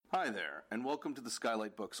Hi there, and welcome to the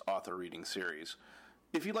Skylight Books author reading series.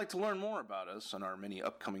 If you'd like to learn more about us and our many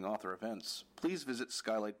upcoming author events, please visit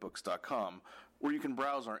skylightbooks.com, where you can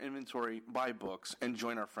browse our inventory, buy books, and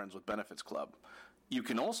join our Friends with Benefits Club. You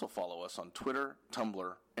can also follow us on Twitter,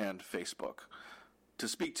 Tumblr, and Facebook. To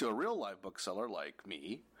speak to a real live bookseller like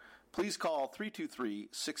me, please call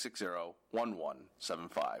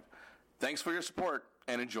 323-660-1175. Thanks for your support,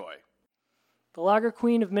 and enjoy. The Lager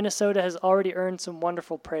Queen of Minnesota has already earned some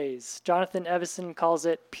wonderful praise. Jonathan Evison calls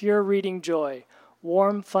it pure reading joy,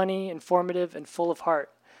 warm, funny, informative, and full of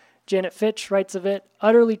heart. Janet Fitch writes of it,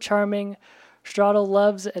 utterly charming. Straddle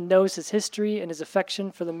loves and knows his history and his affection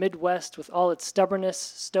for the Midwest with all its stubbornness,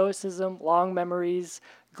 stoicism, long memories,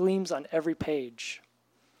 gleams on every page.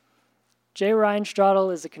 J. Ryan Straddle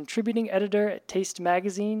is a contributing editor at Taste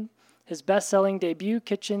Magazine. His best-selling debut,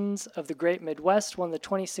 Kitchens of the Great Midwest, won the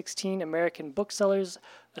 2016 American Booksellers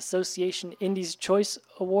Association Indies Choice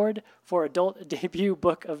Award for Adult Debut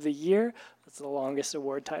Book of the Year. That's the longest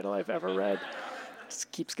award title I've ever read.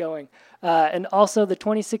 Just keeps going. And also the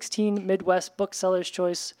 2016 Midwest Booksellers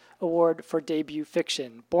Choice Award for Debut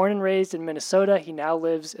Fiction. Born and raised in Minnesota, he now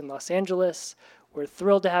lives in Los Angeles. We're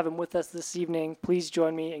thrilled to have him with us this evening. Please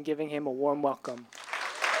join me in giving him a warm welcome.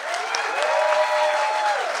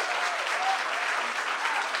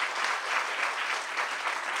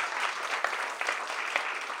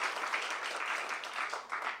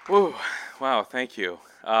 Woo. Wow, thank you.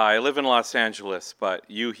 I live in Los Angeles, but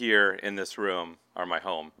you here in this room are my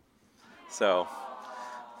home. So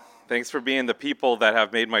thanks for being the people that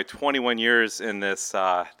have made my 21 years in this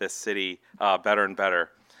city better and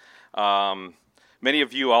better. Many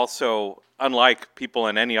of you also, unlike people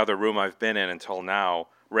in any other room I've been in until now,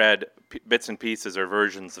 read bits and pieces or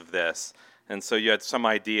versions of this. And so you had some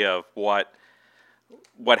idea of what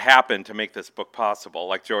happened to make this book possible.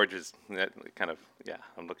 Like George is kind of,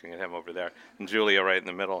 I'm looking at him over there, and Julia right in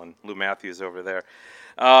the middle, and Lou Matthews over there.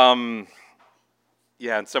 And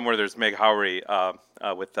somewhere there's Meg Howry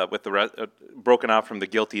with the broken off from the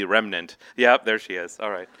Guilty Remnant. Yeah, there she is.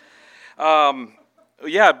 All right.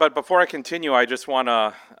 But before I continue, I just want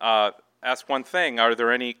to ask one thing. Are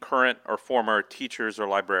there any current or former teachers or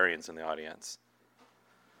librarians in the audience?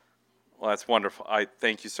 Well, that's wonderful. I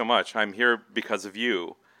thank you so much. I'm here because of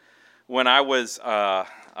you. When I was a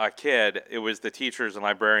kid, it was the teachers and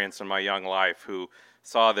librarians in my young life who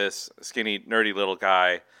saw this skinny, nerdy little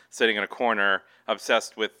guy sitting in a corner,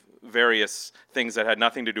 obsessed with various things that had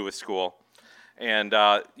nothing to do with school. And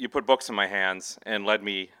you put books in my hands and led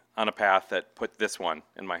me on a path that put this one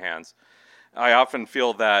in my hands. I often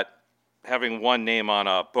feel that having one name on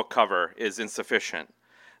a book cover is insufficient.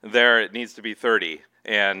 There, it needs to be 30.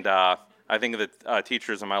 And I think of the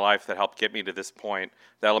teachers in my life that helped get me to this point,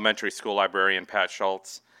 the elementary school librarian, Pat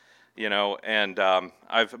Schultz, and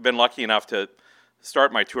I've been lucky enough to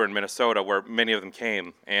start my tour in Minnesota where many of them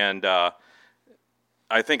came. And I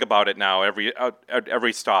think about it now at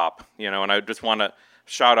every stop, and I just want to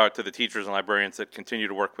shout out to the teachers and librarians that continue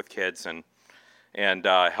to work with kids and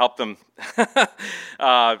help them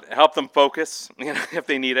focus, if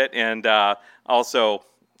they need it, and also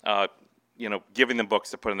giving them books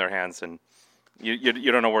to put in their hands, and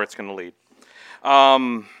you don't know where it's going to lead.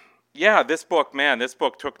 This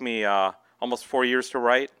book took me almost 4 years to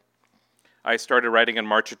write. I started writing in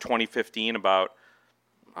March of 2015, about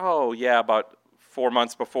 4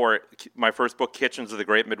 months before my first book, Kitchens of the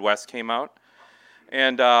Great Midwest, came out.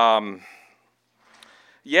 And my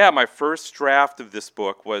first draft of this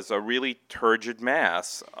book was a really turgid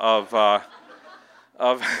mass of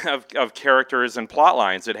characters and plot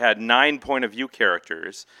lines. It had 9 point of view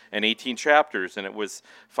characters and 18 chapters, and it was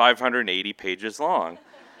 580 pages long.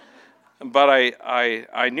 But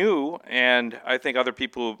I knew, and I think other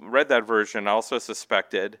people who read that version also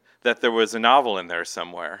suspected that there was a novel in there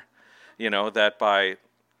somewhere. That by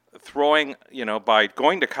going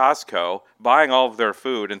to Costco, buying all of their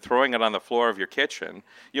food and throwing it on the floor of your kitchen,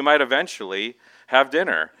 you might eventually have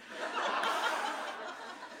dinner.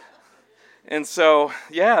 And so,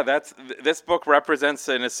 this book represents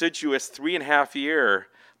an assiduous 3.5 year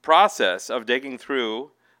process of digging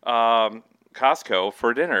through Costco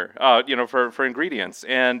for dinner, for ingredients.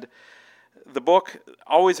 And the book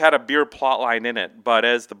always had a beer plot line in it, but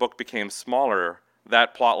as the book became smaller,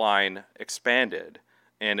 that plot line expanded,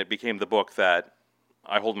 and it became the book that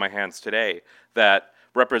I hold in my hands today, that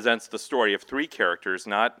represents the story of 3 characters,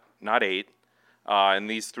 not 8. And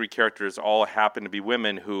these 3 characters all happen to be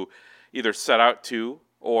women who either set out to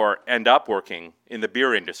or end up working in the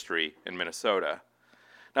beer industry in Minnesota.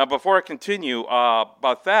 Now, before I continue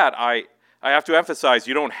about that, I have to emphasize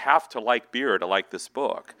you don't have to like beer to like this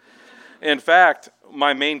book. In fact,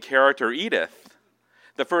 my main character, Edith,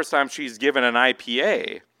 the first time she's given an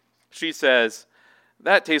IPA, she says,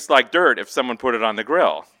 "That tastes like dirt if someone put it on the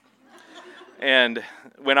grill." And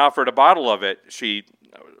when offered a bottle of it, she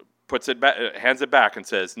puts it back, hands it back and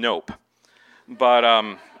says, "Nope." But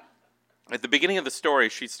at the beginning of the story,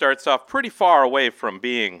 she starts off pretty far away from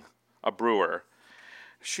being a brewer.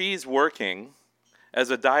 She's working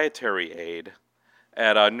as a dietary aide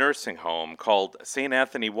at a nursing home called St.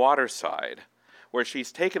 Anthony Waterside, where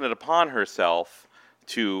she's taken it upon herself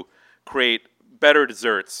to create better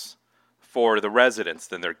desserts for the residents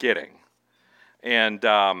than they're getting. And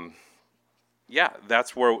yeah,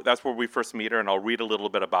 that's where we first meet her, and I'll read a little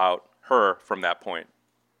bit about her from that point.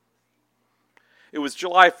 It was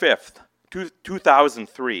July 5th,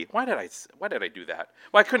 2003. Why did I do that?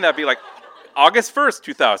 Why couldn't that be like August 1st,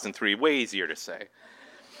 2003? Way easier to say.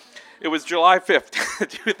 It was July 5th,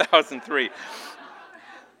 2003.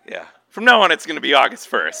 Yeah. From now on, it's going to be August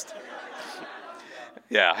 1st.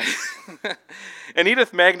 Yeah. And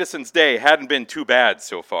Edith Magnuson's day hadn't been too bad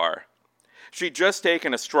so far. She'd just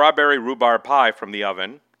taken a strawberry rhubarb pie from the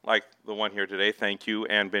oven, like the one here today. Thank you,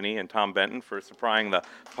 Ann Binney and Tom Benton, for supplying the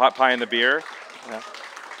pot pie and the beer. Yeah.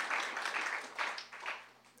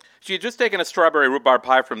 She had just taken a strawberry rhubarb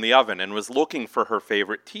pie from the oven and was looking for her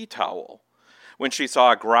favorite tea towel when she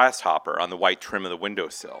saw a grasshopper on the white trim of the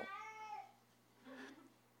windowsill.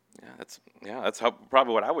 That's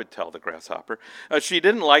probably what I would tell the grasshopper. She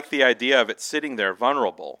didn't like the idea of it sitting there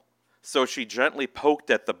vulnerable, so she gently poked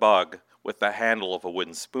at the bug with the handle of a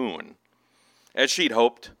wooden spoon. As she'd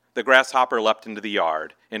hoped, the grasshopper leapt into the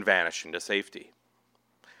yard and vanished into safety.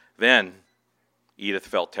 Then, Edith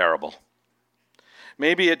felt terrible.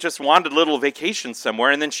 Maybe it just wanted a little vacation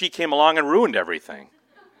somewhere, and then she came along and ruined everything.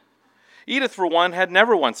 Edith, for one, had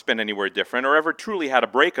never once been anywhere different or ever truly had a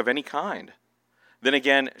break of any kind. Then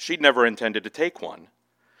again, she'd never intended to take one.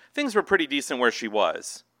 Things were pretty decent where she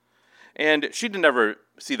was. And she'd never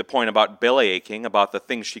see the point about bellyaching about the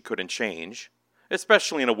things she couldn't change,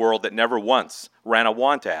 especially in a world that never once ran a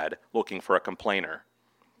want ad looking for a complainer.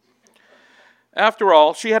 After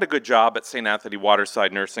all, she had a good job at St. Anthony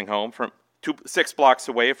Waterside Nursing Home, from 6 blocks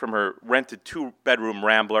away from her rented 2-bedroom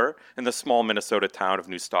Rambler in the small Minnesota town of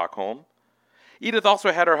New Stockholm. Edith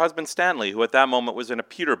also had her husband Stanley, who at that moment was in a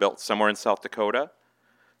Peterbilt somewhere in South Dakota.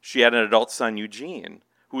 She had an adult son, Eugene,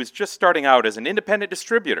 who was just starting out as an independent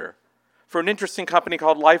distributor for an interesting company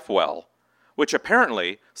called LifeWell, which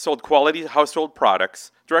apparently sold quality household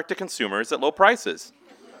products direct to consumers at low prices.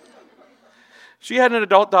 She had an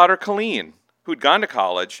adult daughter, Colleen, who'd gone to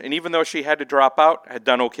college, and even though she had to drop out, had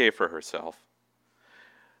done okay for herself.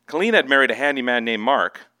 Colleen had married a handyman named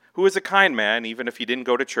Mark, who was a kind man, even if he didn't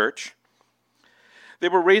go to church. They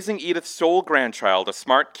were raising Edith's sole grandchild, a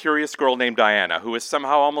smart, curious girl named Diana, who was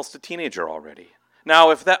somehow almost a teenager already. Now,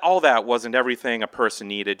 if all that wasn't everything a person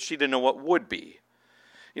needed, she didn't know what would be.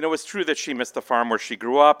 You know, it's true that she missed the farm where she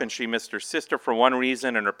grew up, and she missed her sister for one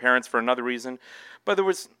reason and her parents for another reason, but there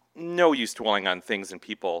was no use dwelling on things and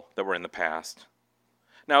people that were in the past.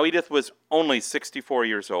 Now, Edith was only 64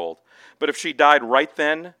 years old, but if she died right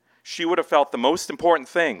then, she would have felt the most important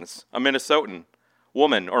things a Minnesotan,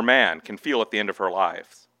 woman or man, can feel at the end of their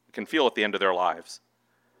lives.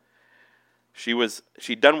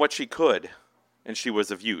 She'd done what she could, and she was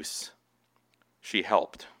of use. She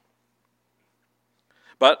helped.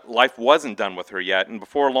 But life wasn't done with her yet, and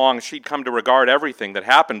before long, she'd come to regard everything that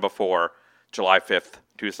happened before July 5th,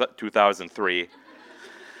 2003,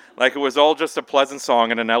 like it was all just a pleasant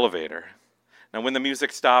song in an elevator. Now, when the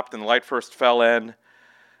music stopped and the light first fell in,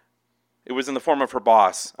 it was in the form of her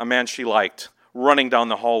boss, a man she liked, running down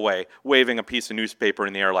the hallway, waving a piece of newspaper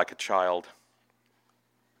in the air like a child.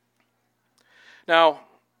 Now,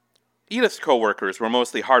 Edith's co-workers were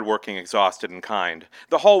mostly hardworking, exhausted, and kind.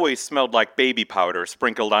 The hallways smelled like baby powder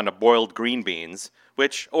sprinkled onto boiled green beans,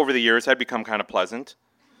 which, over the years, had become kind of pleasant.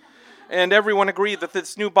 And everyone agreed that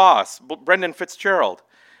this new boss, Brendan Fitzgerald,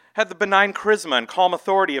 had the benign charisma and calm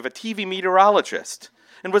authority of a TV meteorologist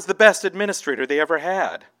and was the best administrator they ever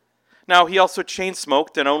had. Now, he also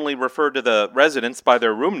chain-smoked and only referred to the residents by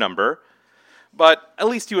their room number, but at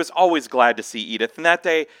least he was always glad to see Edith, and that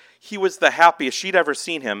day he was the happiest she'd ever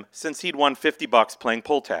seen him since he'd won $50 playing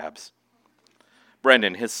pull tabs.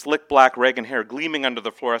 Brendan, his slick black Reagan hair gleaming under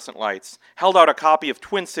the fluorescent lights, held out a copy of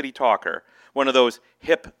Twin City Talker, one of those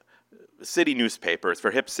hip city newspapers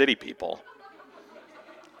for hip city people.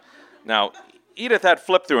 Now, Edith had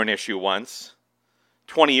flipped through an issue once,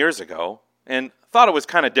 20 years ago, and thought it was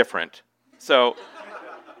kind of different, so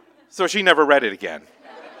she never read it again.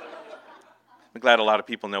 I'm glad a lot of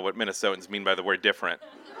people know what Minnesotans mean by the word different.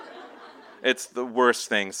 It's the worst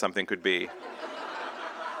thing something could be.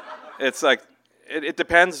 It's like, it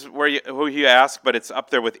depends who you ask, but it's up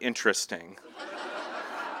there with interesting.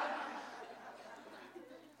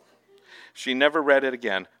 She never read it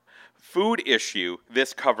again. Food issue,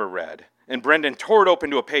 this cover read, and Brendan tore it open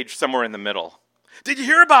to a page somewhere in the middle. "Did you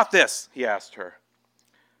hear about this?" he asked her.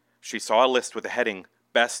 She saw a list with the heading,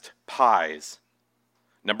 Best Pies.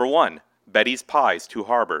 Number 1, Betty's Pies, 2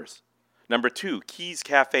 Harbors. Number 2, Keys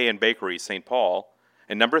Cafe and Bakery, St. Paul.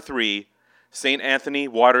 And number 3, St. Anthony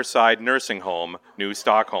Waterside Nursing Home, New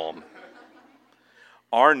Stockholm.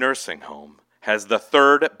 Our nursing home has the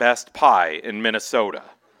 3rd best pie in Minnesota.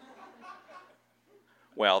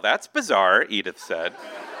 Well, that's bizarre, Edith said.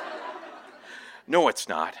 No, it's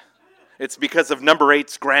not. It's because of number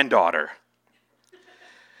 8's granddaughter.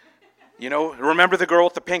 You know, remember the girl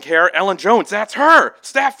with the pink hair? Ellen Jones, that's her,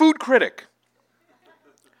 staff food critic.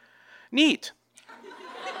 Neat.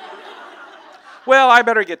 Well, I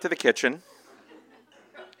better get to the kitchen.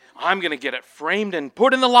 I'm going to get it framed and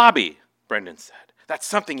put in the lobby, Brendan said. That's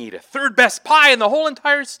something, Edith. 3rd best pie in the whole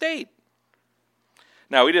entire state.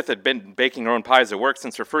 Now, Edith had been baking her own pies at work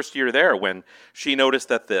since her first year there when she noticed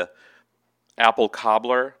that the apple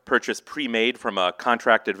cobbler, purchased pre-made from a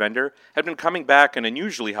contracted vendor, had been coming back in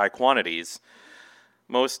unusually high quantities.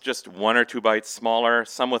 Most just 1 or 2 bites smaller,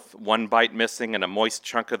 some with 1 bite missing and a moist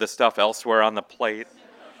chunk of the stuff elsewhere on the plate.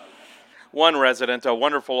 One resident, a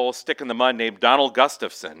wonderful old stick-in-the-mud named Donald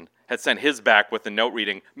Gustafson, had sent his back with a note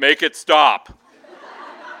reading, "Make it stop."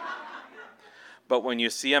 But when you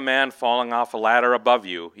see a man falling off a ladder above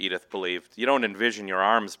you, Edith believed, you don't envision your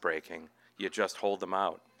arms breaking. You just hold them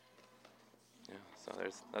out. Yeah, so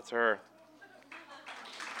that's her.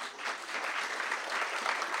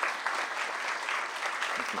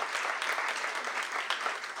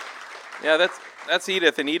 Yeah, that's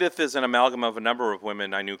Edith, and Edith is an amalgam of a number of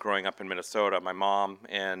women I knew growing up in Minnesota. My mom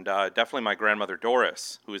and definitely my grandmother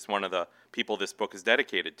Doris, who is one of the people this book is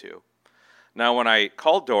dedicated to. Now, when I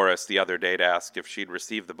called Doris the other day to ask if she'd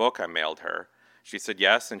received the book I mailed her, she said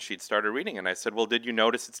yes, and she'd started reading. And I said, well, did you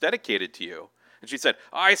notice it's dedicated to you? And she said,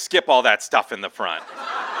 I skip all that stuff in the front.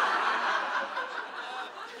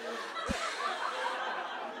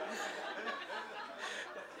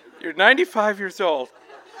 You're 95 years old.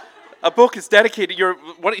 A book is dedicated.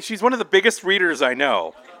 She's one of the biggest readers I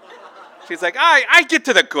know. She's like, I get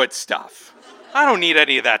to the good stuff. I don't need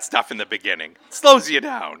any of that stuff in the beginning. It slows you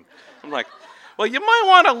down. I'm like, well, you might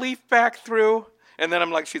want to leaf back through. And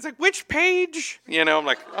then she's like, which page? You know, I'm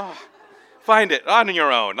like, oh, find it on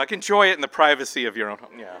your own. Like, enjoy it in the privacy of your own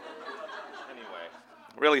home. Yeah. Anyway,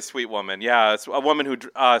 really sweet woman. Yeah, it's a woman who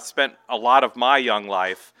spent a lot of my young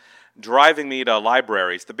life driving me to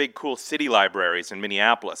libraries, the big cool city libraries in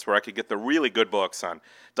Minneapolis, where I could get the really good books on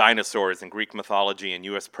dinosaurs and Greek mythology and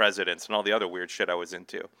U.S. presidents and all the other weird shit I was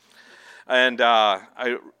into. And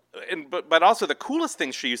but also the coolest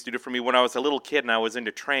thing she used to do for me when I was a little kid and I was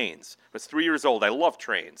into trains. I was 3 years old. I loved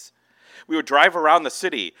trains. We would drive around the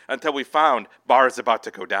city until we found bars about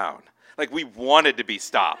to go down. Like, we wanted to be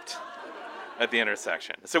stopped at the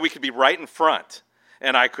intersection. So we could be right in front,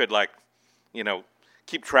 and I could,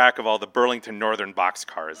 keep track of all the Burlington Northern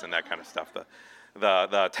boxcars and that kind of stuff,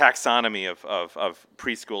 the taxonomy of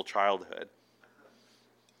preschool childhood.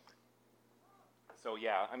 So,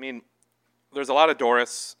 yeah, there's a lot of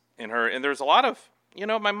Doris in her, and there's a lot of,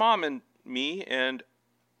 my mom and me and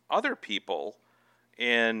other people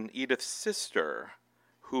in Edith's sister,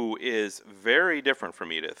 who is very different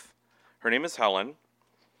from Edith. Her name is Helen,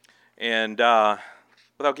 and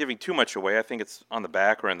without giving too much away, I think it's on the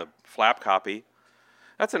back or in the flap copy.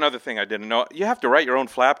 That's another thing I didn't know. You have to write your own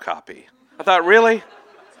flap copy. I thought, really?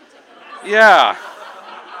 Yeah.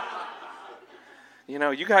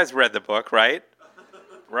 You guys read the book, right?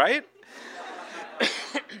 Right?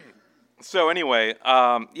 So anyway,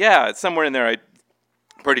 it's somewhere in there. I'm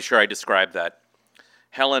pretty sure I described that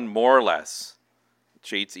Helen more or less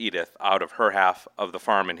cheats Edith out of her half of the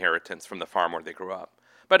farm inheritance from the farm where they grew up.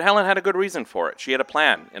 But Helen had a good reason for it. She had a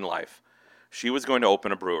plan in life. She was going to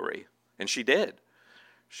open a brewery, and she did.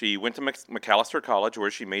 She went to Macalester College,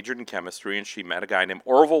 where she majored in chemistry, and she met a guy named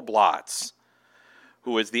Orville Blotz,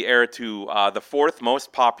 who is the heir to the 4th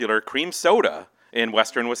most popular cream soda in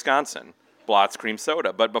western Wisconsin, Blotz Cream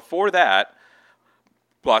Soda. But before that,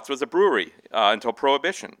 Blotz was a brewery until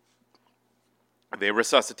Prohibition. They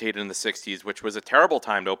resuscitated in the 60s, which was a terrible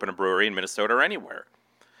time to open a brewery in Minnesota or anywhere.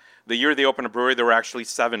 The year they opened a brewery, there were actually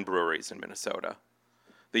 7 breweries in Minnesota.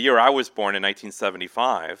 The year I was born, in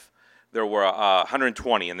 1975, there were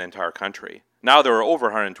 120 in the entire country. Now there are over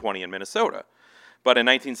 120 in Minnesota. But in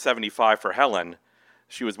 1975, for Helen,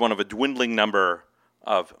 she was one of a dwindling number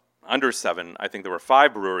of under 7. I think there were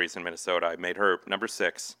 5 breweries in Minnesota. I made her number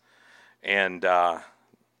 6, and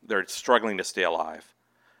they're struggling to stay alive.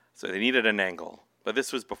 So they needed an angle. But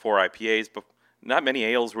this was before IPAs, but not many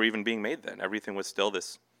ales were even being made then. Everything was still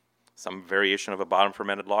some variation of a bottom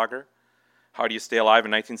fermented lager. How do you stay alive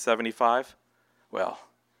in 1975? Well,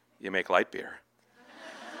 you make light beer.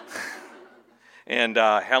 And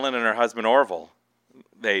Helen and her husband Orville,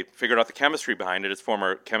 they figured out the chemistry behind it as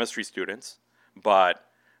former chemistry students, but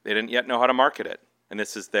they didn't yet know how to market it. And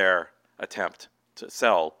this is their attempt to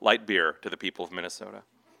sell light beer to the people of Minnesota.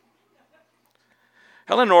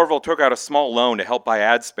 Helen and Orville took out a small loan to help buy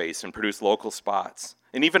ad space and produce local spots.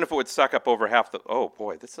 And even if it would suck up over half the... Oh,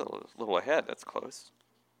 boy, this is a little ahead. That's close.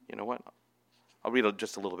 You know what? I'll read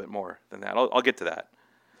just a little bit more than that. I'll get to that.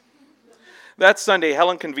 That Sunday,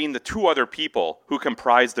 Helen convened the 2 other people who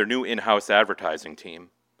comprised their new in-house advertising team.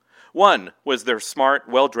 One was their smart,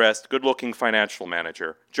 well-dressed, good-looking financial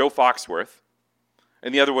manager, Joe Foxworth,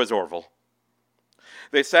 and the other was Orville.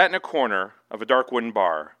 They sat in a corner of a dark wooden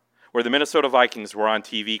bar where the Minnesota Vikings were on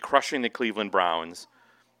TV crushing the Cleveland Browns.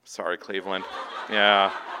 Sorry, Cleveland.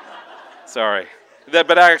 Yeah, sorry.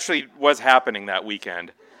 But actually was happening that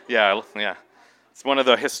weekend. Yeah. It's one of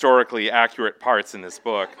the historically accurate parts in this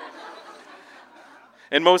book.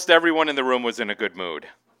 And most everyone in the room was in a good mood.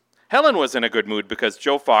 Helen was in a good mood because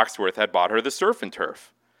Joe Foxworth had bought her the surf and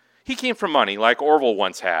turf. He came from money like Orville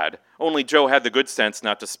once had, only Joe had the good sense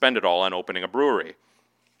not to spend it all on opening a brewery.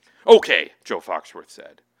 Okay, Joe Foxworth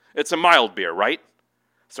said. It's a mild beer, right?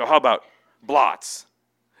 So how about Blotz?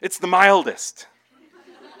 It's the mildest.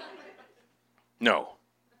 No,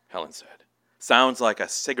 Helen said. Sounds like a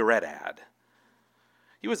cigarette ad.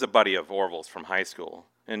 He was a buddy of Orville's from high school,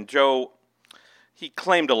 and Joe, he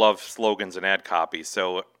claimed to love slogans and ad copy,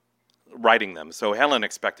 so writing them, so Helen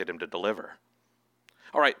expected him to deliver.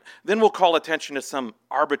 All right, then we'll call attention to some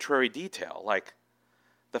arbitrary detail, like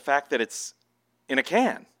the fact that it's in a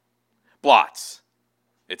can. Blotz.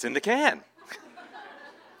 It's in the can.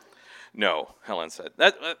 No, Helen said.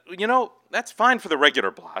 That's fine for the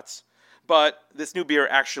regular Blotz, but this new beer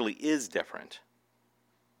actually is different.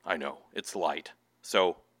 I know, it's light,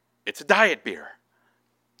 so it's a diet beer.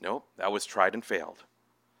 Nope, that was tried and failed.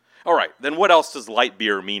 All right, then what else does light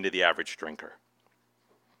beer mean to the average drinker?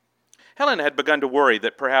 Helen had begun to worry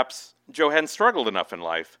that perhaps Joe hadn't struggled enough in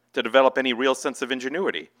life to develop any real sense of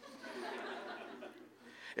ingenuity.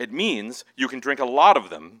 It means you can drink a lot of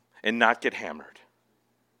them and not get hammered.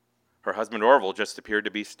 Her husband Orville just appeared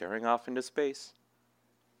to be staring off into space.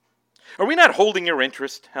 Are we not holding your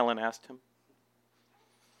interest? Helen asked him.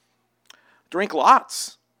 Drink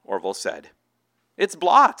lots, Orville said. It's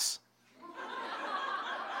Blotz.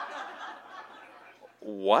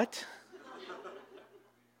 What?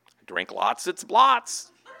 Drink lots, it's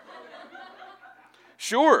Blotz.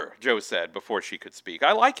 Sure, Joe said before she could speak.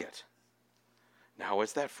 I like it. Now,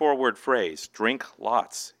 as that 4-word phrase, drink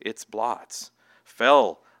lots, it's Blotz,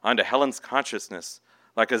 fell onto Helen's consciousness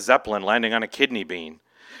like a zeppelin landing on a kidney bean.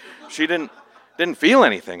 She didn't feel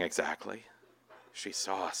anything exactly. She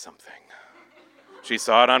saw something. She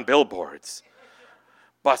saw it on billboards,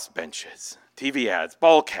 bus benches, TV ads,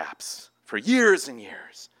 ball caps, for years and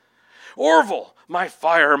years. Orville, my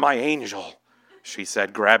fire, my angel, she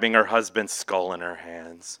said, grabbing her husband's skull in her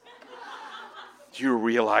hands. Do you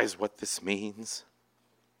realize what this means?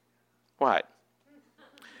 What?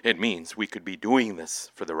 It means we could be doing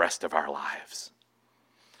this for the rest of our lives.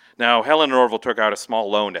 Now, Helen and Orville took out a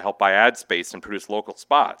small loan to help buy ad space and produce local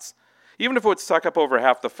spots. Even if it would suck up over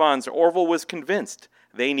half the funds, Orville was convinced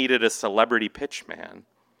they needed a celebrity pitch man.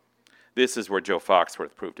 This is where Joe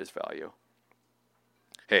Foxworth proved his value.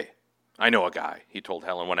 Hey, I know a guy, he told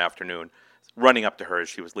Helen one afternoon, running up to her as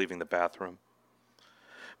she was leaving the bathroom.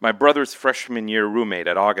 My brother's freshman year roommate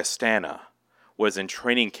at Augustana was in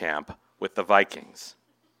training camp with the Vikings.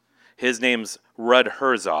 His name's Rudd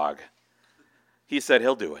Herzog. He said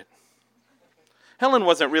he'll do it. Helen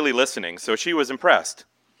wasn't really listening, so she was impressed.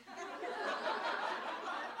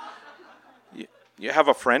 You have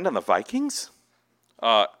a friend on the Vikings?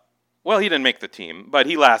 Well, he didn't make the team, but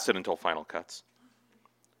he lasted until final cuts.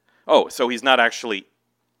 Oh, so he's not actually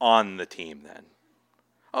on the team then?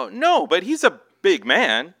 Oh, no, but he's a big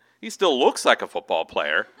man. He still looks like a football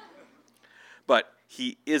player. But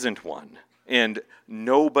he isn't one, and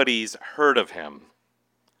nobody's heard of him.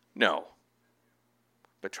 No.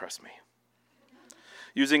 But trust me.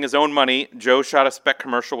 Using his own money, Joe shot a spec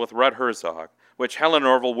commercial with Rudd Herzog, which Helen and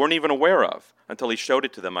Orville weren't even aware of until he showed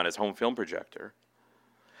it to them on his home film projector.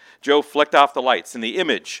 Joe flicked off the lights, and the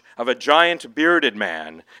image of a giant bearded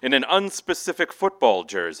man in an unspecific football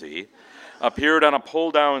jersey appeared on a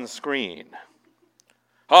pull-down screen.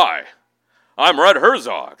 Hi, I'm Red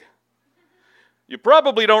Herzog. You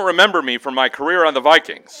probably don't remember me from my career on the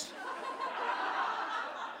Vikings.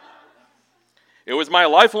 It was my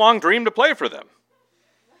lifelong dream to play for them.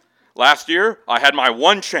 Last year, I had my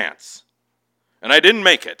one chance, and I didn't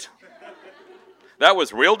make it. That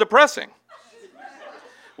was real depressing.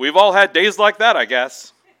 We've all had days like that, I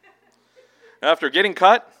guess. After getting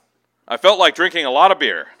cut, I felt like drinking a lot of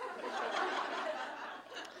beer.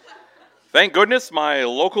 Thank goodness my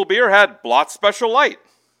local beer had Blotz Special Light.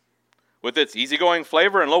 With its easygoing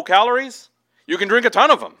flavor and low calories, you can drink a ton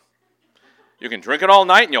of them. You can drink it all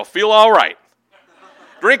night and you'll feel all right.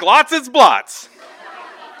 Drink lots, it's Blotz.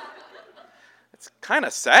 It's kind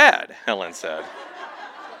of sad, Helen said.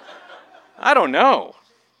 I don't know.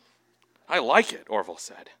 I like it, Orville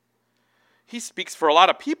said. He speaks for a lot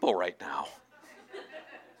of people right now.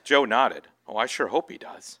 Joe nodded. Oh, I sure hope he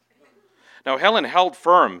does. Now, Helen held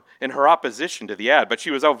firm in her opposition to the ad, but she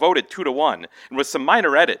was outvoted 2-1, and with some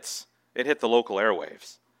minor edits, it hit the local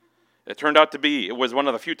airwaves. It turned out to be, it was one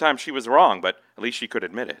of the few times she was wrong, but at least she could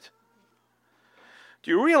admit it. Do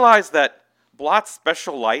you realize that Blotz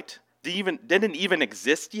Special Light didn't even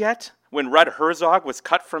exist yet when Red Herzog was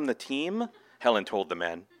cut from the team? Helen told the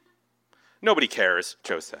men. Nobody cares,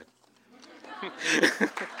 Joe said.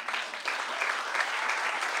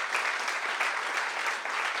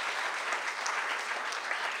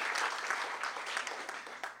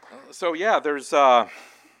 So yeah, there's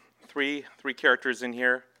three characters in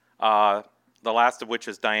here. The last of which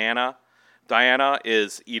is Diana. Diana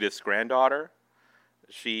is Edith's granddaughter.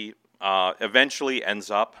 She eventually ends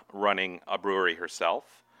up running a brewery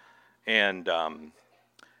herself, and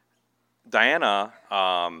Diana,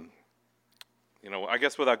 I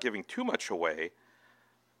guess without giving too much away,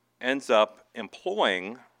 ends up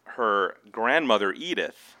employing her grandmother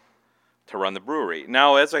Edith to run the brewery.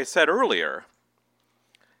 Now, as I said earlier,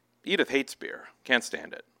 Edith hates beer, can't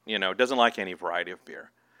stand it, doesn't like any variety of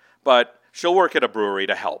beer. But she'll work at a brewery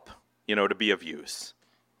to help, to be of use,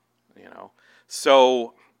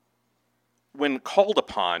 So when called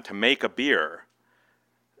upon to make a beer,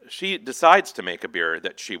 she decides to make a beer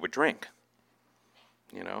that she would drink.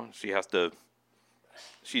 She has to,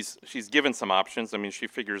 she's given some options. I mean, she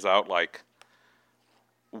figures out,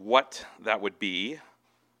 what that would be.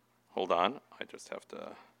 Hold on, I just have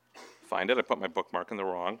to find it. I put my bookmark in the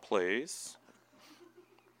wrong place.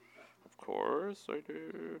 Of course I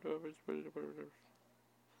did.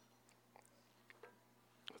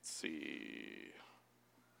 Let's see.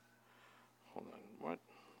 Hold on. Why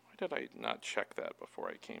did I not check that before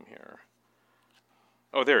I came here?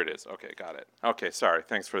 Oh, there it is. Okay, got it. Okay, sorry.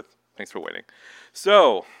 Thanks for waiting.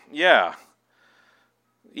 So, yeah.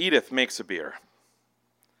 Edith makes a beer.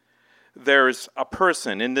 There's a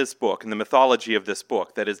person in this book, in the mythology of this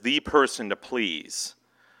book, that is the person to please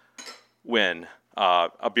when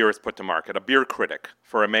a beer is put to market, a beer critic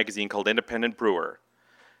for a magazine called Independent Brewer.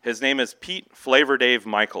 His name is Pete Flavor Dave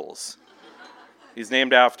Michaels. He's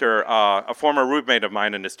named after a former roommate of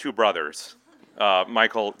mine and his two brothers,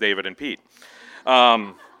 Michael, David, and Pete.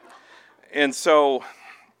 And so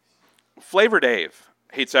Flavor Dave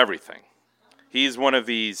hates everything. He's one of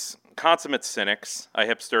these consummate cynics, a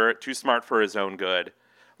hipster, too smart for his own good,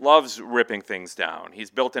 loves ripping things down. He's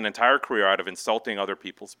built an entire career out of insulting other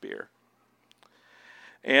people's beer.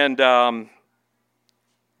 And I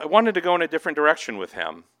wanted to go in a different direction with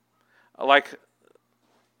him. Like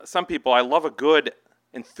some people, I love a good,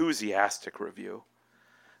 enthusiastic review.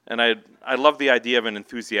 And I love the idea of an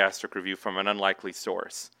enthusiastic review from an unlikely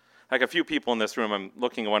source. Like a few people in this room, I'm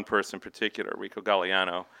looking at one person in particular, Rico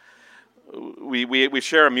Galliano. We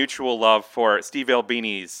share a mutual love for Steve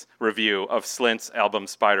Albini's review of Slint's album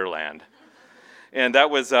Spiderland. And that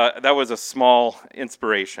was a small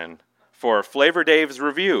inspiration for Flavor Dave's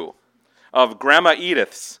review of Grandma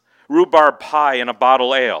Edith's Rhubarb Pie in a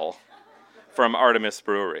Bottle Ale from Artemis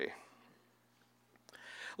Brewery.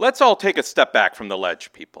 Let's all take a step back from the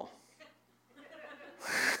ledge, people.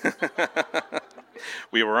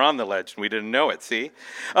 We were on the ledge and we didn't know it, see?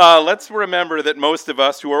 Let's remember that most of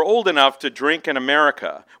us who are old enough to drink in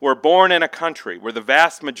America were born in a country where the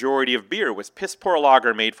vast majority of beer was piss-poor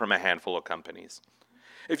lager made from a handful of companies.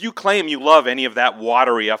 If you claim you love any of that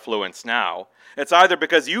watery effluence now, it's either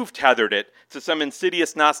because you've tethered it to some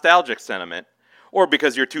insidious nostalgic sentiment, or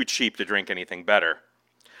because you're too cheap to drink anything better.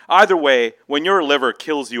 Either way, when your liver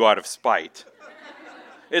kills you out of spite,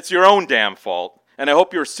 it's your own damn fault, and I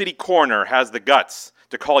hope your city coroner has the guts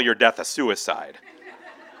to call your death a suicide.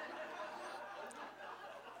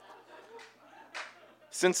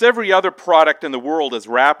 Since every other product in the world is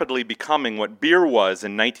rapidly becoming what beer was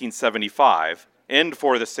in 1975, and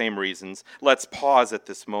for the same reasons, let's pause at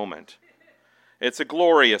this moment. It's a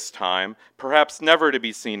glorious time, perhaps never to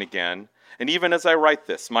be seen again, and even as I write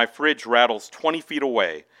this, my fridge rattles 20 feet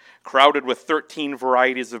away, crowded with 13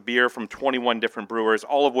 varieties of beer from 21 different brewers,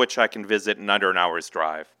 all of which I can visit in under an hour's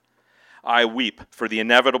drive. I weep for the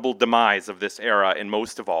inevitable demise of this era and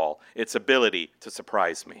most of all, its ability to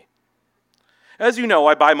surprise me. As you know,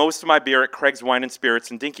 I buy most of my beer at Craig's Wine and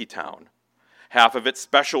Spirits in Dinkytown. Half of it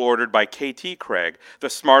special ordered by KT Craig, the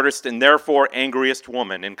smartest and therefore angriest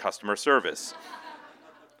woman in customer service.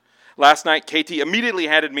 Last night, KT immediately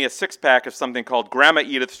handed me a six-pack of something called Grandma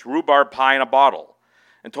Edith's Rhubarb Pie in a bottle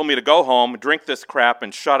and told me to go home, drink this crap,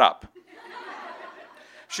 and shut up.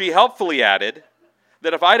 She helpfully added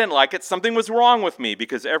that if I didn't like it, something was wrong with me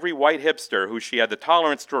because every white hipster who she had the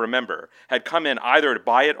tolerance to remember had come in either to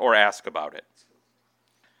buy it or ask about it.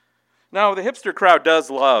 Now, the hipster crowd does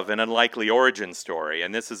love an unlikely origin story,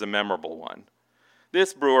 and this is a memorable one.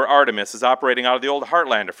 This brewer, Artemis, is operating out of the old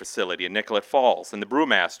Heartlander facility in Nicollet Falls, and the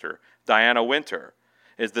brewmaster, Diana Winter,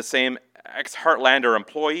 is the same ex-Heartlander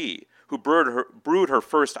employee who brewed her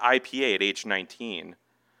first IPA at age 19.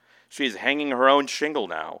 She is hanging her own shingle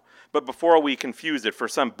now, but before we confuse it for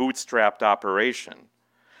some bootstrapped operation,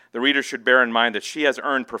 the reader should bear in mind that she has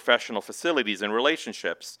earned professional facilities and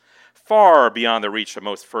relationships far beyond the reach of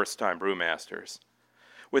most first-time brewmasters.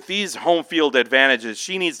 With these home field advantages,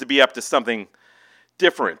 she needs to be up to something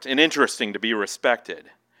different and interesting to be respected.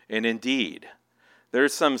 And indeed,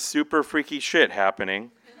 there's some super freaky shit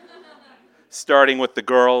happening, starting with the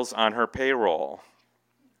girls on her payroll.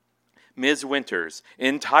 Ms. Winter's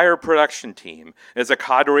entire production team is a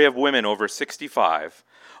cadre of women over 65,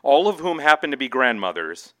 all of whom happen to be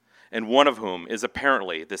grandmothers, and one of whom is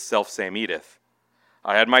apparently this selfsame Edith.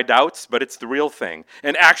 I had my doubts, but it's the real thing.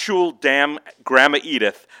 An actual damn Grandma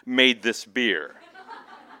Edith made this beer.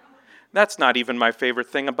 That's not even my favorite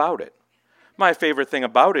thing about it. My favorite thing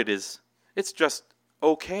about it is it's just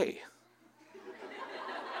okay.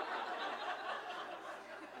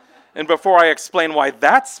 And before I explain why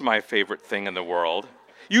that's my favorite thing in the world,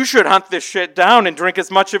 you should hunt this shit down and drink as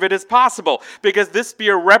much of it as possible, because this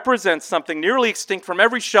beer represents something nearly extinct from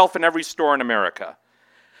every shelf in every store in America.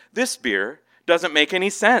 This beer doesn't make any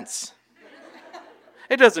sense.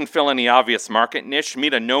 It doesn't fill any obvious market niche,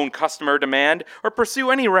 meet a known customer demand, or pursue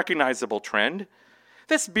any recognizable trend.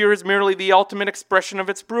 This beer is merely the ultimate expression of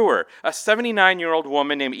its brewer, a 79-year-old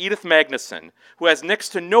woman named Edith Magnuson, who has next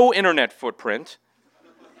to no internet footprint,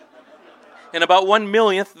 and about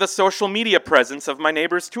 1/1,000,000th the social media presence of my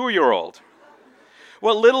neighbor's 2-year-old.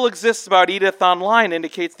 What little exists about Edith online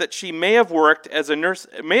indicates that she may have worked at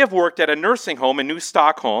a nursing home in New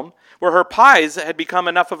Stockholm, where her pies had become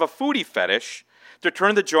enough of a foodie fetish to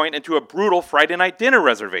turn the joint into a brutal Friday night dinner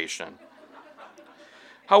reservation.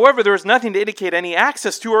 However, there was nothing to indicate any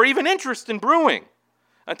access to or even interest in brewing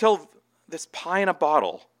until this pie in a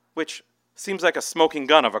bottle, which seems like a smoking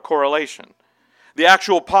gun of a correlation. The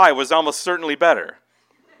actual pie was almost certainly better.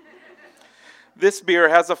 This beer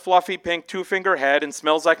has a fluffy pink 2-finger head and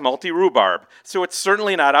smells like malty rhubarb, so it's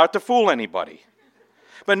certainly not out to fool anybody.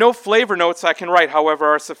 But no flavor notes I can write, however,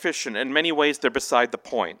 are sufficient. In many ways, they're beside the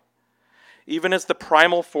point. Even as the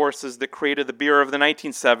primal forces that created the beer of the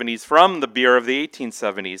 1970s from the beer of the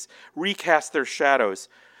 1870s recast their shadows,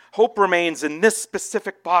 hope remains in this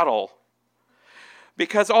specific bottle.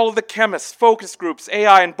 Because all of the chemists, focus groups,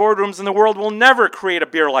 AI, and boardrooms in the world will never create a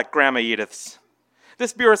beer like Grandma Edith's.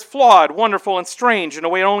 This beer is flawed, wonderful, and strange in a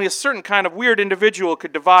way only a certain kind of weird individual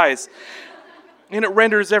could devise. And it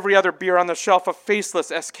renders every other beer on the shelf a faceless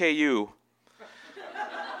SKU.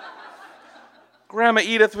 Grandma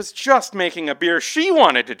Edith was just making a beer she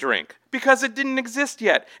wanted to drink because it didn't exist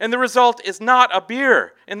yet. And the result is not a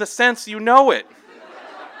beer in the sense you know it.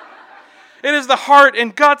 It is the heart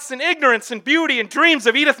and guts and ignorance and beauty and dreams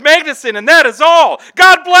of Edith Magnuson, and that is all.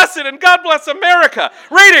 God bless it, and God bless America.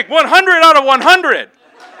 Rating 100 out of 100.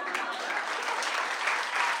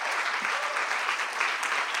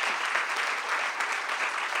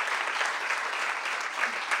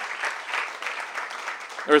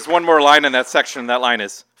 There's one more line in that section, and that line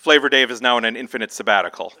is, Flavor Dave is now in an infinite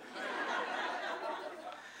sabbatical.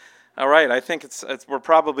 All right, I think we're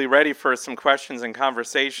probably ready for some questions and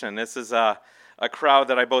conversation. This is a crowd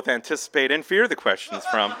that I both anticipate and fear the questions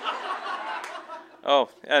from. Oh,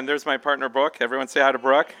 and there's my partner, Brooke. Everyone say hi to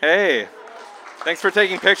Brooke. Hey, thanks for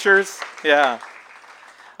taking pictures. Yeah.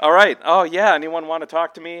 All right. Oh, yeah, anyone want to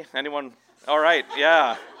talk to me? Anyone? All right,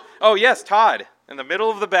 yeah. Oh, yes, Todd, in the middle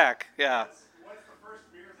of the back. Yeah. What's the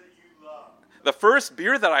first beer that you loved? The first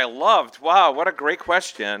beer that I loved? Wow, what a great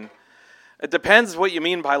question. It depends what you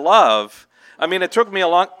mean by love. I mean, it took me a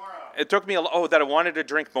long... it took me that I wanted to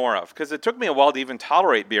drink more of, because it took me a while to even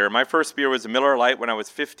tolerate beer. My first beer was a Miller Lite when I was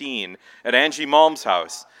 15 at Angie Malm's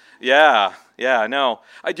house. Yeah, no.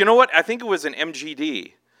 You know what? I think it was an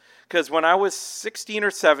MGD, because when I was 16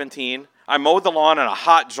 or 17, I mowed the lawn on a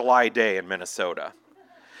hot July day in Minnesota.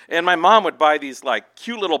 And my mom would buy these like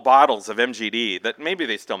cute little bottles of MGD that maybe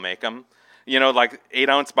they still make them. You know, like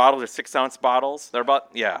 8-ounce bottles or 6-ounce bottles. They're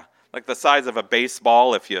about, like the size of a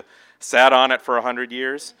baseball if you sat on it for 100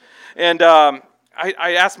 years. And I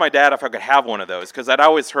asked my dad if I could have one of those, because I'd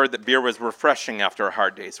always heard that beer was refreshing after a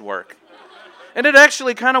hard day's work. And it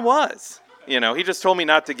actually kind of was. You know, he just told me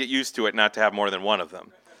not to get used to it, not to have more than one of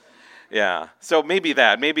them. Yeah, so maybe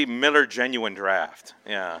Miller Genuine Draft.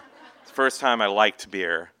 Yeah, it's the first time I liked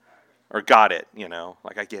beer, or got it,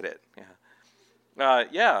 like I get it. Yeah.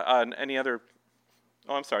 Any other?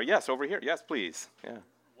 Oh, I'm sorry. Yes, over here. Yes, please. Yeah.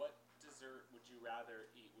 What dessert would you rather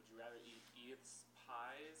eat? Would you rather eat Edith's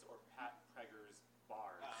pies or Pat Prager's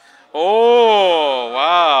bars? Oh,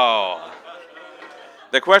 wow.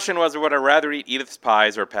 The question was, would I rather eat Edith's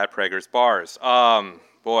pies or Pat Prager's bars?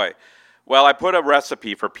 Boy. Well, I put a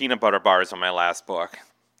recipe for peanut butter bars on my last book.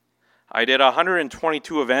 I did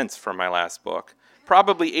 122 events for my last book,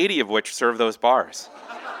 probably 80 of which serve those bars.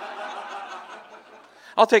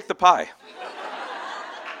 I'll take the pie.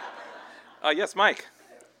 Yes, Mike.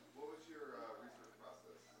 What was your research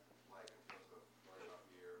process like in terms of learning about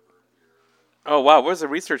beer, brewing beer? Oh, wow. What was the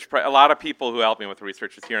research? A lot of people who helped me with the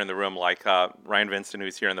research is here in the room, like Ryan Vincent,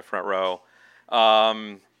 who's here in the front row.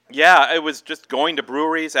 Yeah, it was just going to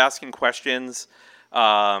breweries, asking questions.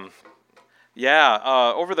 Over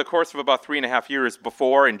the course of about 3.5 years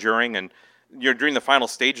before and during, and during the final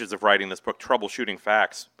stages of writing this book, Troubleshooting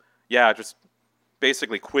Facts. Yeah, just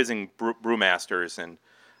basically quizzing brewmasters and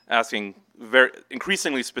asking very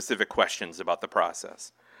increasingly specific questions about the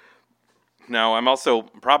process. Now, I'm also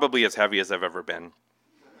probably as heavy as I've ever been.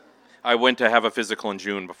 I went to have a physical in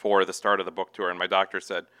June before the start of the book tour, and my doctor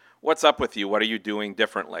said, "What's up with you? What are you doing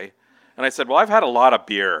differently?" And I said, "Well, I've had a lot of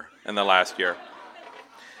beer in the last year."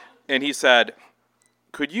 And he said,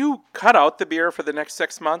 "Could you cut out the beer for the next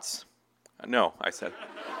 6 months?" "No," I said.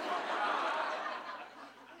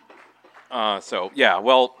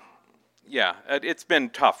 It's been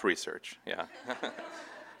tough research, yeah.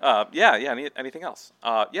 Anything else?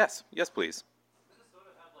 Yes, please.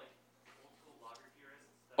 Minnesota have like old school lager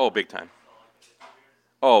purists? Oh, big time.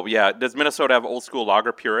 Oh, yeah. Does Minnesota have old school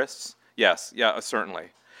lager purists? Yes,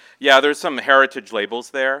 certainly. Yeah, there's some heritage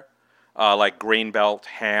labels there, like Grain Belt,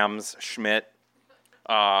 Hams, Schmidt,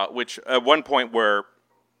 which at one point were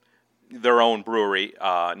their own brewery.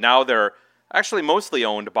 Now they're actually mostly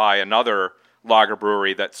owned by another lager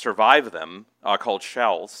brewery that survived them, called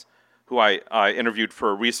Shells, who I interviewed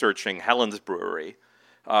for researching Helen's Brewery.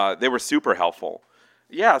 They were super helpful.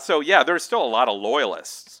 There's still a lot of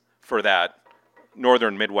loyalists for that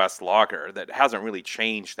Northern Midwest lager that hasn't really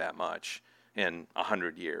changed that much in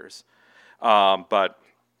 100 years. And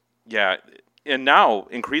now,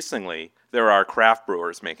 increasingly, there are craft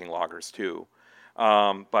brewers making lagers too.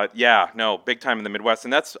 Big time in the Midwest.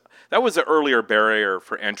 And that was an earlier barrier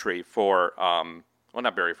for entry for,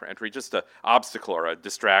 not barrier for entry, just an obstacle or a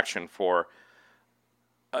distraction for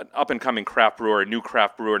an up-and-coming craft brewer, a new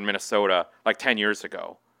craft brewer in Minnesota, like 10 years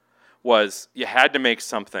ago, was you had to make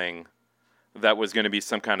something that was going to be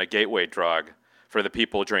some kind of gateway drug for the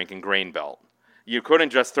people drinking Grain Belt. You couldn't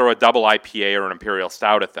just throw a double IPA or an Imperial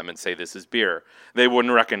Stout at them and say, "This is beer." They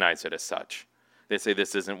wouldn't recognize it as such. They'd say,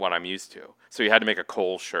 "This isn't what I'm used to." So you had to make a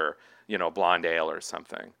Kolsch, blonde ale or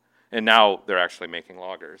something. And now they're actually making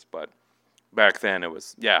lagers. But back then it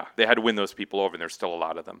was, they had to win those people over, and there's still a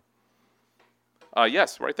lot of them.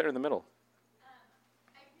 Yes, right there in the middle.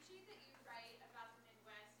 I appreciate that you write about the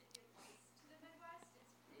Midwest and give voice to the Midwest.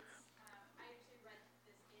 I actually read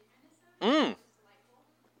this in Minnesota, which is delightful.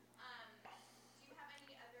 Do you have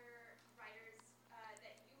any other writers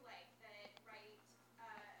that you like that write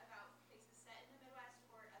about places set in the Midwest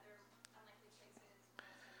or other unlikely places?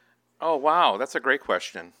 Oh, wow, that's a great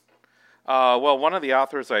question. One of the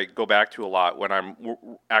authors I go back to a lot when I'm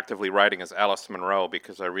actively writing is Alice Munro,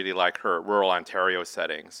 because I really like her rural Ontario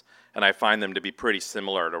settings, and I find them to be pretty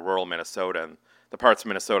similar to rural Minnesota and the parts of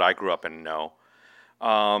Minnesota I grew up in and know.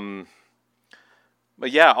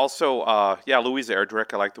 Louise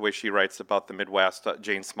Erdrich, I like the way she writes about the Midwest.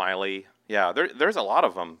 Jane Smiley, there's a lot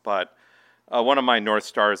of them, but one of my North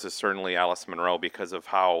Stars is certainly Alice Munro because of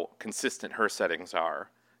how consistent her settings are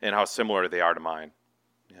and how similar they are to mine.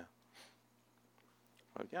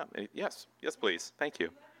 Yes, please. Thank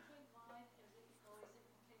you.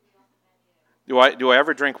 Do I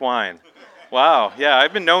ever drink wine? Wow. Yeah,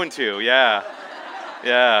 I've been known to. Yeah.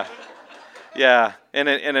 Yeah, in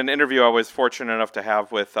an interview I was fortunate enough to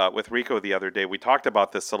have with Rico the other day, we talked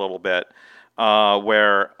about this a little bit,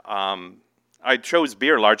 where I chose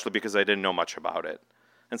beer largely because I didn't know much about it,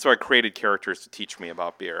 and so I created characters to teach me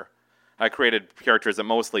about beer. I created characters that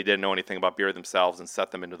mostly didn't know anything about beer themselves and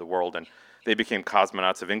set them into the world, and they became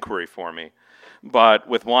cosmonauts of inquiry for me. But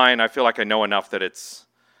with wine, I feel like I know enough that it's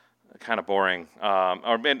kind of boring.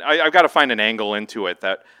 I've got to find an angle into it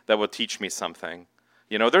that will teach me something.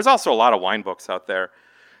 You know, there's also a lot of wine books out there.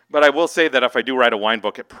 But I will say that if I do write a wine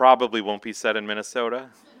book, it probably won't be set in Minnesota.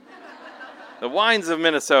 The wines of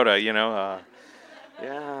Minnesota, you know.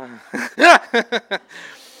 Yeah.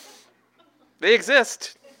 They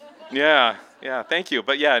exist. Yeah, thank you.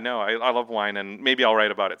 But yeah, no, I love wine, and maybe I'll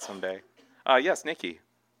write about it someday. Yes, Nikki.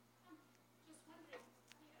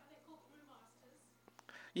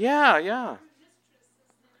 Yeah.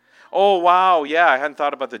 Oh, wow, yeah, I hadn't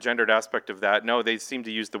thought about the gendered aspect of that. No, they seem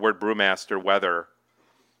to use the word brewmaster, whether,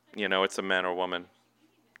 you know, it's a man or woman.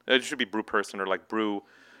 It should be brew person or like brew,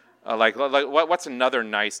 what's another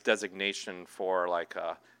nice designation for like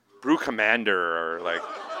brew commander or like,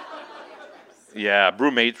 yeah,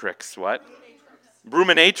 brew matrix, what?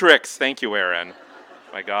 Brewminatrix, thank you, Aaron.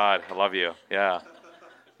 My God, I love you, yeah.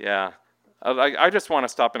 I just want to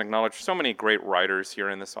stop and acknowledge so many great writers here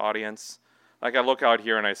in this audience. Like I look out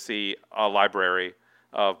here and I see a library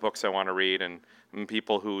of books I want to read and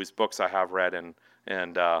people whose books I have read and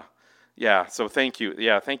so thank you.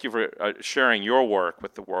 Yeah, thank you for sharing your work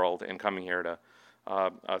with the world and coming here to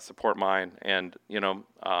support mine. And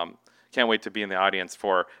can't wait to be in the audience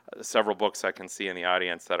for several books I can see in the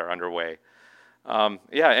audience that are underway.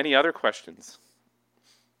 Any other questions?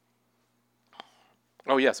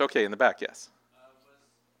 Oh yes, okay, in the back, yes.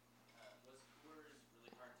 Was Coors really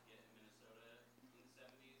hard to get in Minnesota in the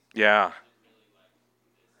 70s? Yeah.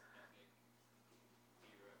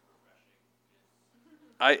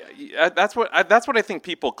 That's what I think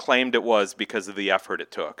people claimed it was because of the effort it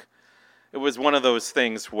took. It was one of those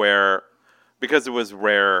things where, because it was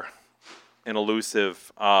rare and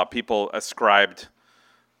elusive, people ascribed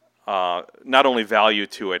not only value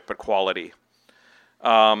to it but quality.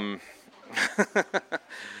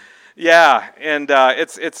 Yeah, and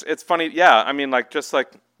it's funny. Yeah, I mean,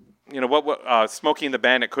 Smokey and the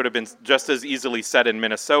Bandit could have been just as easily set in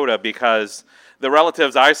Minnesota because the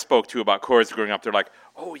relatives I spoke to about Coors growing up, they're like,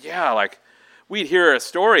 oh yeah, like we'd hear a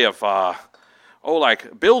story of,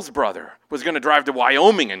 like Bill's brother was going to drive to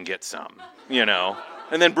Wyoming and get some,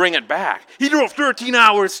 and then bring it back. He drove 13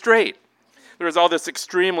 hours straight. There was all this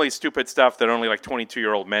extremely stupid stuff that only like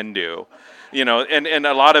 22-year-old men do, and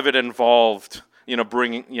a lot of it involved,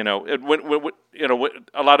 bringing, a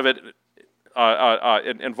lot of it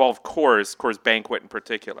involved Coors Banquet in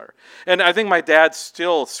particular. And I think my dad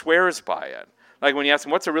still swears by it. Like when you ask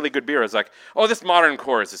him, what's a really good beer? It's like, oh, this modern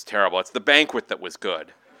Coors is terrible. It's the Banquet that was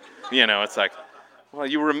good. It's like, well,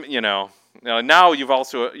 now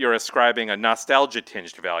you're ascribing a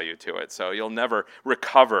nostalgia-tinged value to it. So you'll never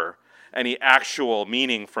recover any actual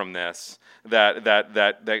meaning from this that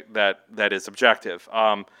is objective.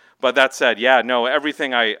 But that said,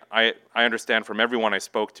 everything I understand from everyone I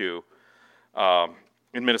spoke to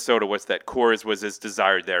in Minnesota was that Coors was as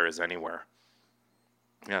desired there as anywhere.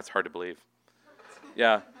 Yeah, it's hard to believe.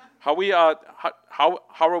 Yeah, how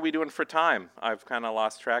are we doing for time? I've kind of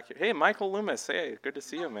lost track here. Hey, Michael Loomis. Hey, good to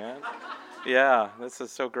see you, man. Yeah, this is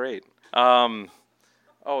so great. Yes.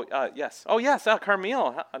 Oh, yes,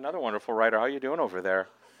 Carmel, another wonderful writer. How are you doing over there?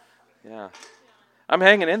 Yeah. I'm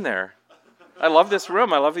hanging in there. I love this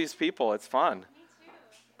room. I love these people. It's fun. Me too.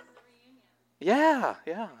 This is a reunion.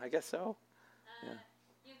 Yeah, I guess so. You have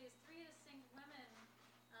these three distinct women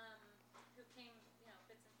who came,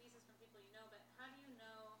 bits and pieces from people you know, but how do you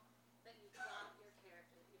know that you got your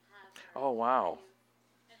character, that you have her? Oh, wow.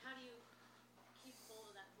 And how do you keep hold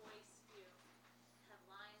of that voice? Do you have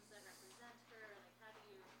lines that represent her? Like, how do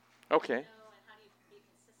you Okay. know, and how do you be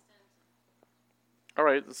consistent? All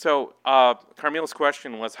right, so Carmel's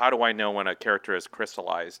question was, how do I know when a character is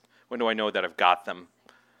crystallized? When do I know that I've got them?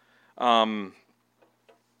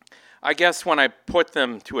 I guess when I put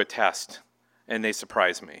them to a test and they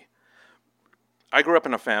surprise me. I grew up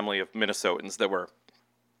in a family of Minnesotans that were,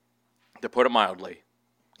 to put it mildly,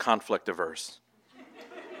 conflict averse.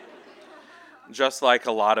 Just like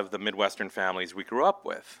a lot of the Midwestern families we grew up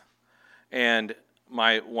with. And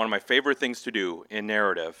one of my favorite things to do in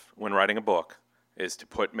narrative when writing a book is to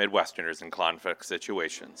put Midwesterners in conflict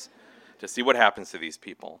situations, to see what happens to these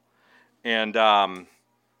people. And,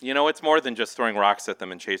 it's more than just throwing rocks at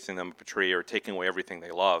them and chasing them up a tree or taking away everything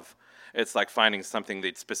they love. It's like finding something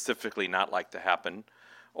they'd specifically not like to happen,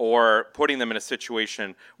 or putting them in a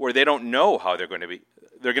situation where they don't know how they're going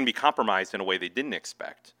to be compromised in a way they didn't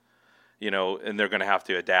expect, and they're going to have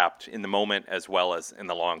to adapt in the moment as well as in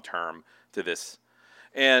the long term to this.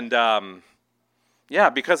 And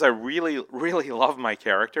because I really, really love my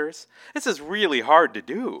characters, this is really hard to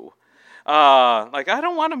do. I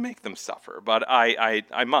don't want to make them suffer, but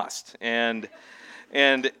I must. And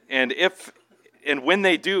when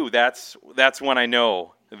they do, that's when I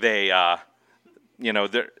know they're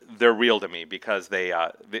real to me, because they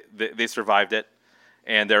survived it,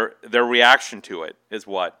 and their reaction to it is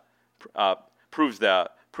what proves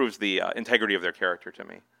the integrity of their character to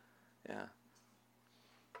me. Yeah.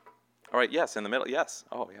 All right. Yes, in the middle. Yes.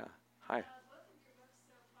 Oh, yeah. Hi. Both of your books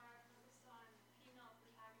so far focused on female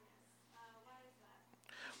protagonists. Why is that?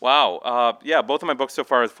 Wow. Yeah, both of my books so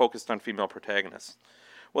far have focused on female protagonists.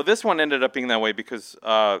 Well, this one ended up being that way because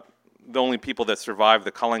the only people that survived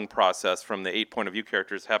the culling process from the 8 point of view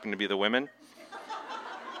characters happened to be the women.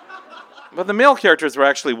 But the male characters were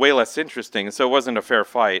actually way less interesting, so it wasn't a fair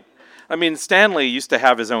fight. I mean, Stanley used to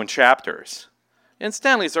have his own chapters. And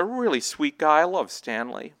Stanley's a really sweet guy. I love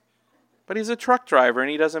Stanley. But he's a truck driver and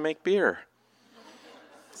he doesn't make beer.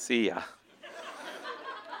 See ya.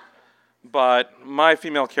 But my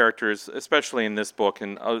female characters, especially in this book,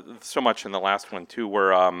 and so much in the last one too,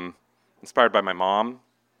 were inspired by my mom.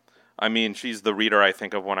 I mean, she's the reader I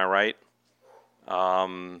think of when I write.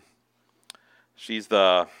 She's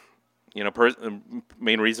the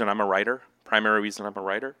main reason I'm a writer, primary reason I'm a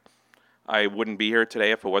writer. I wouldn't be here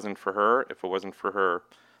today if it wasn't for her,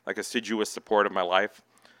 assiduous support of my life.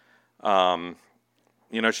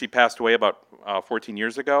 She passed away about 14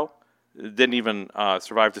 years ago. Didn't even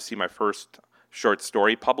survive to see my first short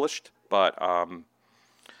story published. But,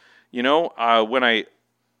 when I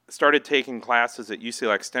started taking classes at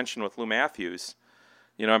UCLA Extension with Lou Matthews,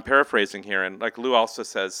 I'm paraphrasing here, and like Lou also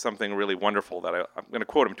says something really wonderful that I'm going to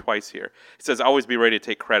quote him twice here. He says, always be ready to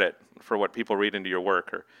take credit for what people read into your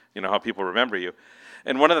work, or, how people remember you.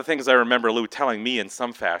 And one of the things I remember Lou telling me in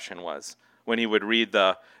some fashion was when he would read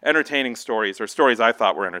the entertaining stories, or stories I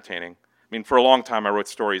thought were entertaining. I mean, for a long time I wrote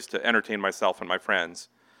stories to entertain myself and my friends.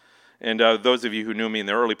 And those of you who knew me in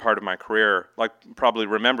the early part of my career, probably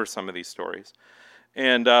remember some of these stories.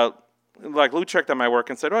 And Lou checked on my work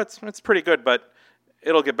and said, it's pretty good, but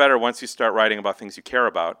it'll get better once you start writing about things you care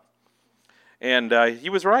about. And he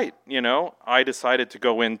was right. I decided to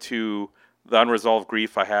go into the unresolved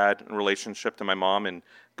grief I had in relationship to my mom and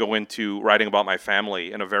go into writing about my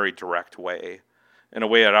family in a very direct way, in a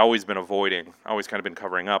way I'd always been avoiding, always kind of been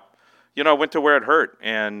covering up. I went to where it hurt,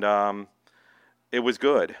 and it was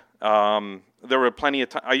good. There were plenty of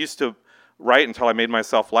times. I used to write until I made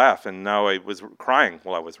myself laugh, and now I was crying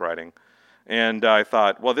while I was writing. And I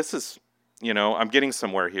thought, well, this is, I'm getting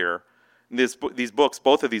somewhere here.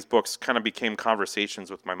 Both of these books kind of became conversations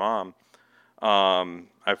with my mom.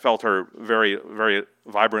 I felt her very, very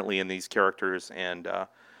vibrantly in these characters, and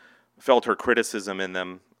felt her criticism in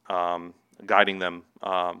them, guiding them.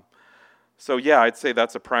 So yeah, I'd say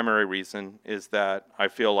that's a primary reason, is that I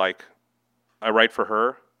feel like I write for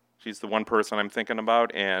her. She's the one person I'm thinking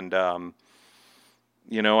about, and I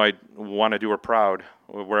want to do her proud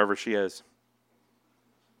wherever she is.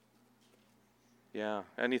 Yeah.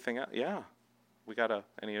 Anything else? Yeah. We got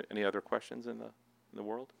any other questions in the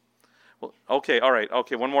world? Well, okay. All right.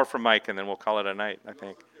 Okay. One more from Mike, and then we'll call it a night, I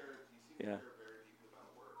think. Yeah.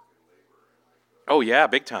 Oh yeah,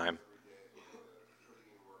 big time.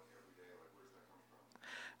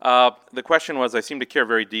 The question was, I seem to care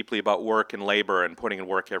very deeply about work and labor and putting in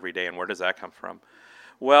work every day, and where does that come from?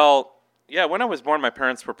 Well, yeah, when I was born, my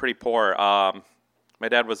parents were pretty poor. My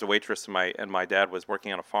dad was a waitress, and my dad was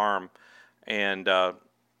working on a farm, and I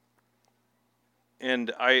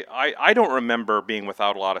don't remember being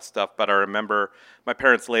without a lot of stuff, but I remember my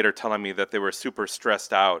parents later telling me that they were super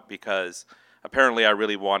stressed out because apparently I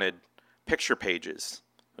really wanted picture pages.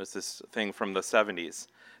 It was this thing from the 70s.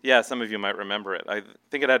 Yeah, some of you might remember it. I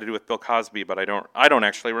think it had to do with Bill Cosby, but I don't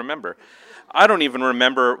actually remember. I don't even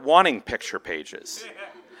remember wanting picture pages.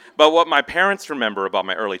 But what my parents remember about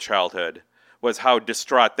my early childhood was how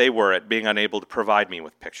distraught they were at being unable to provide me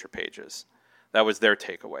with picture pages. That was their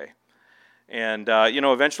takeaway. And,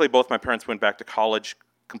 eventually both my parents went back to college,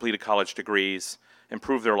 completed college degrees,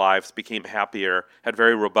 improved their lives, became happier, had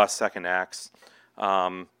very robust second acts.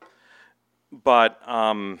 But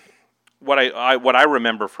what I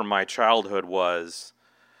remember from my childhood was,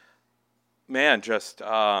 just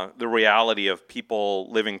the reality of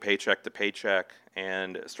people living paycheck to paycheck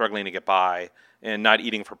and struggling to get by and not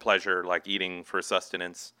eating for pleasure, like eating for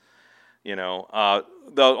sustenance. The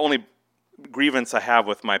only grievance I have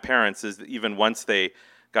with my parents is that even once they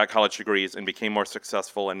got college degrees and became more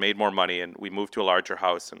successful and made more money, and we moved to a larger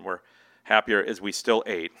house and we're happier, is we still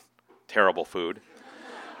ate terrible food.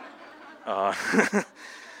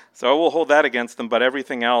 So I will hold that against them, but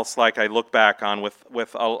everything else, like, I look back on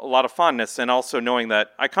with a lot of fondness, and also knowing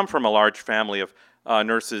that I come from a large family of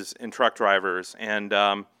nurses and truck drivers, and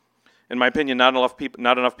in my opinion, not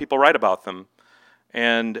enough people write about them,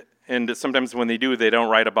 and sometimes when they do, they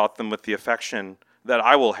don't write about them with the affection that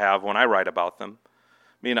I will have when I write about them.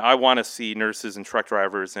 I mean, I want to see nurses and truck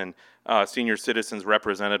drivers and senior citizens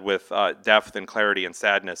represented with depth and clarity and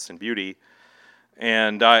sadness and beauty,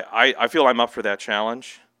 and I feel I'm up for that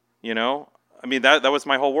challenge. You know, I mean, that was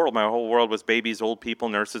my whole world. My whole world was babies, old people,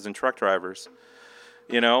 nurses, and truck drivers.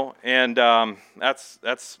 You know, and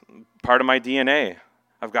that's part of my DNA.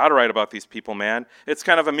 I've got to write about these people, man. It's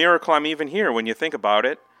kind of a miracle I'm even here when you think about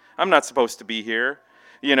it. I'm not supposed to be here.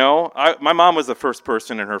 You know, my mom was the first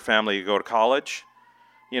person in her family to go to college.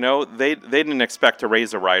 You know, they didn't expect to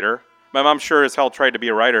raise a writer. My mom sure as hell tried to be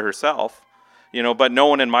a writer herself. You know, but no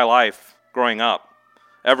one in my life growing up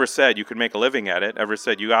ever said you could make a living at it, ever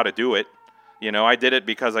said you got to do it. You know, I did it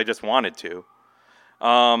because I just wanted to.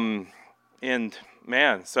 And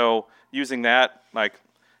man, so using that, like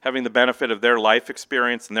having the benefit of their life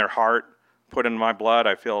experience and their heart put in my blood,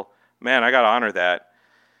 I feel, man, I got to honor that.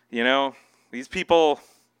 You know, these people,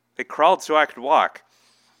 they crawled so I could walk.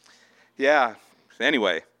 Yeah,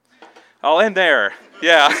 anyway, I'll end there.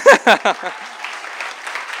 Yeah.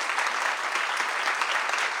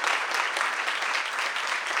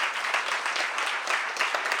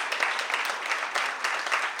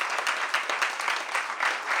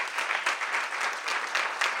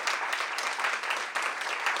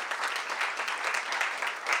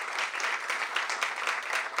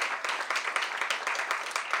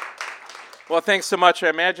 Well, thanks so much. I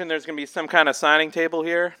imagine there's going to be some kind of signing table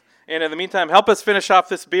here. And in the meantime, help us finish off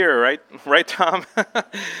this beer, right? Right, Tom?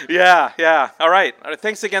 Yeah. All right.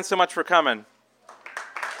 Thanks again so much for coming.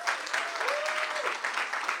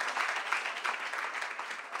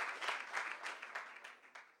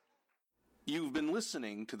 You've been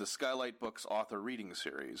listening to the Skylight Books author reading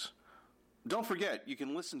series. Don't forget, you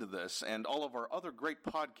can listen to this and all of our other great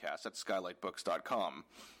podcasts at skylightbooks.com.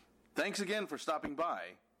 Thanks again for stopping by,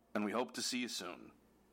 and we hope to see you soon.